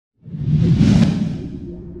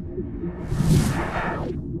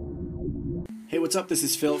what's up? This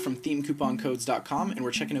is Phil from ThemeCouponCodes.com, and we're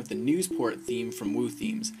checking out the Newsport theme from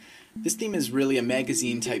Woothemes. This theme is really a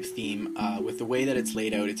magazine-type theme. With the way that it's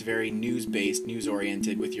laid out, it's very news-based,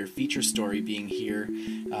 news-oriented, with your feature story being here.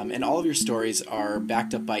 And all of your stories are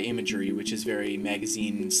backed up by imagery, which is very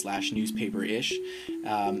magazine/newspaper-ish.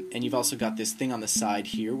 And you've also got this thing on the side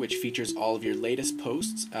here, which features all of your latest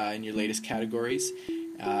posts in your latest categories,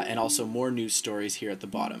 and also more news stories here at the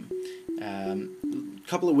bottom.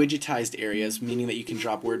 Couple of widgetized areas, meaning that you can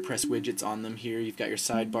drop WordPress widgets on them here. You've got your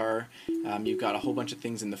sidebar, you've got a whole bunch of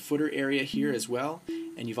things in the footer area here as well,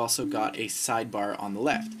 and you've also got a sidebar on the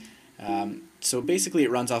left. So basically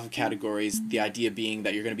it runs off of categories, the idea being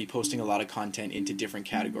that you're going to be posting a lot of content into different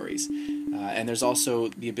categories. And there's also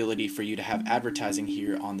the ability for you to have advertising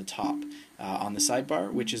here on the top, on the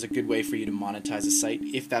sidebar, which is a good way for you to monetize a site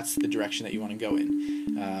if that's the direction that you want to go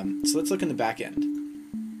in. So let's look in the back end.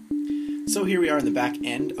 So here we are in the back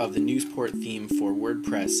end of the Newsport theme for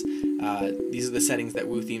WordPress. These are the settings that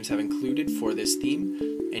Woothemes have included for this theme.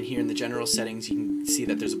 And here in the general settings you can see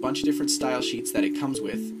that there's a bunch of different style sheets that it comes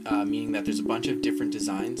with, meaning that there's a bunch of different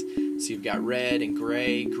designs. So you've got red and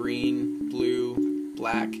gray, green, blue,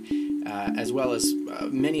 black, as well as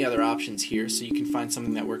many other options here. So you can find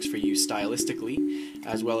something that works for you stylistically,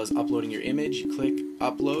 as well as uploading your image. You click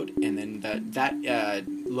upload, and then that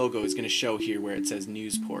logo is going to show here where it says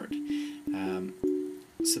Newsport.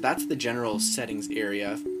 So that's the general settings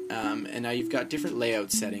area, and now you've got different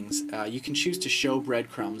layout settings. You can choose to show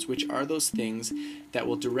breadcrumbs, which are those things that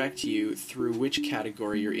will direct you through which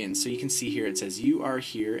category you're in. So you can see here it says you are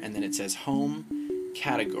here, and then it says home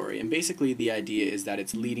category, and basically the idea is that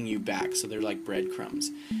it's leading you back, so they're like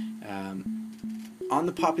breadcrumbs. On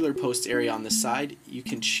the popular posts area on the side, you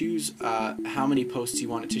can choose how many posts you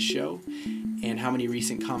want it to show and how many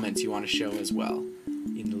recent comments you want to show as well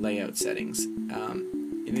in the layout settings.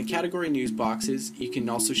 In the category news boxes, you can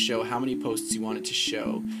also show how many posts you want it to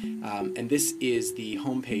show, and this is the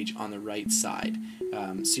home page on the right side.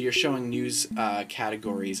 So you're showing news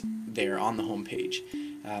categories there on the home page.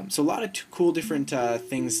 So a lot of cool different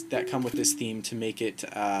things that come with this theme to make it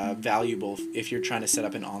valuable if you're trying to set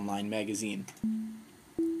up an online magazine.